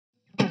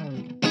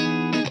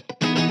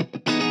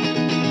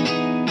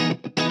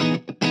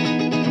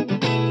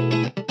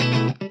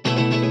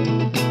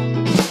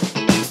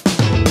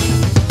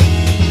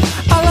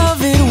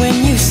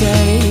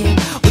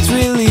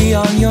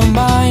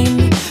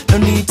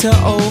to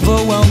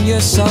overwhelm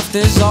yourself,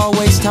 there's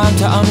always time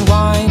to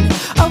unwind.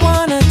 I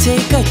wanna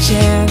take a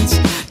chance,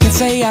 can't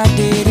say I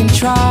didn't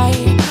try.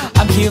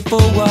 I'm here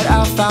for what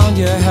I found,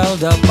 you're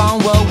held up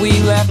on what we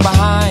left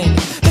behind.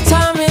 The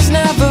time is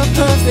never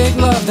perfect,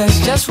 love,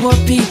 that's just what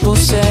people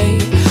say.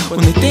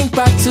 When they think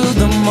back to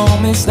the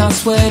moments, not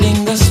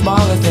sweating the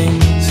smaller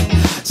things.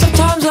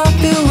 Sometimes I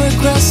feel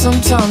regret,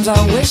 sometimes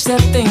I wish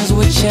that things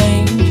would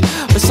change.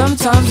 But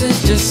sometimes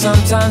it's just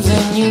sometimes,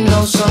 and you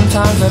know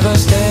sometimes never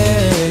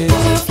stay.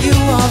 All of you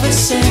are the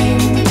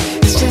same,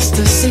 it's just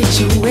a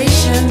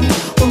situation.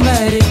 We'll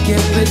let it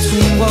get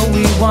between what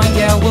we want,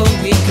 yeah, what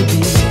we could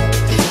be.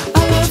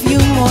 I love you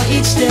more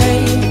each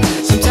day,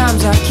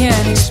 sometimes I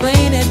can't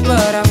explain it,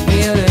 but I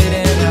feel it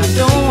and I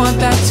don't want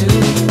that to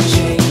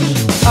change.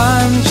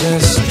 I'm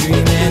just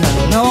dreaming,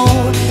 I know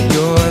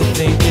you're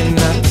thinking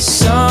that the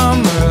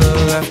summer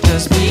left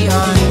us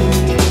behind.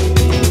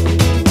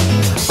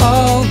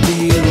 I'll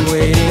be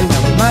waiting,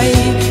 I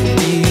might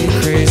be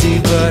crazy,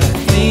 but I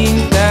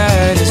think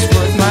that it's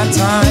worth my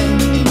time.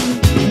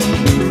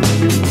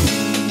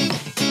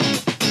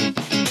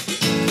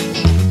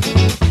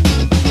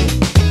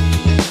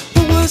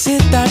 What was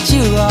it that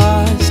you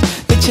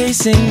lost? Been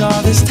chasing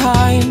all this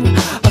time.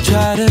 I'll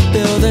try to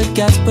build a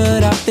gas,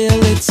 but I feel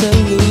it's a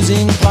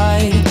losing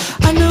fight.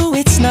 I know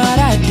it's not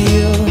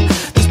ideal,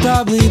 there's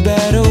probably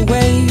better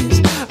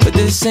ways, but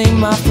this ain't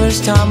my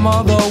first time,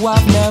 although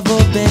I've never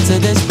been to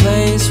this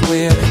place.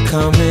 We're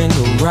coming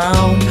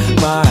around,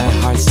 my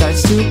heart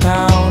starts to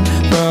pound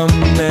from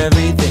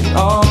everything,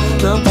 all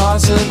the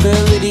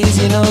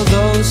possibilities. You know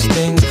those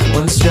things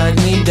once drag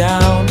me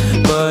down,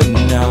 but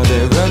now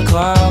they're a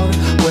cloud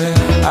where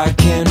I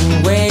can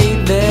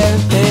wait there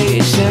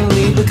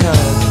patiently.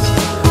 Because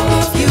all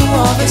of you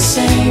are the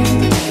same,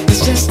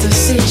 it's just a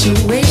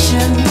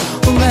situation.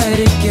 We'll let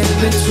it get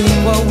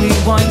between what we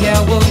want, yeah,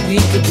 what we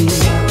could be.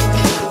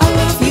 I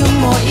love you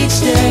more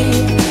each day,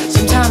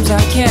 sometimes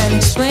I can't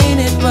explain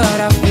it, but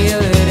I feel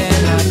it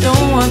and I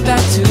don't want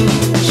that to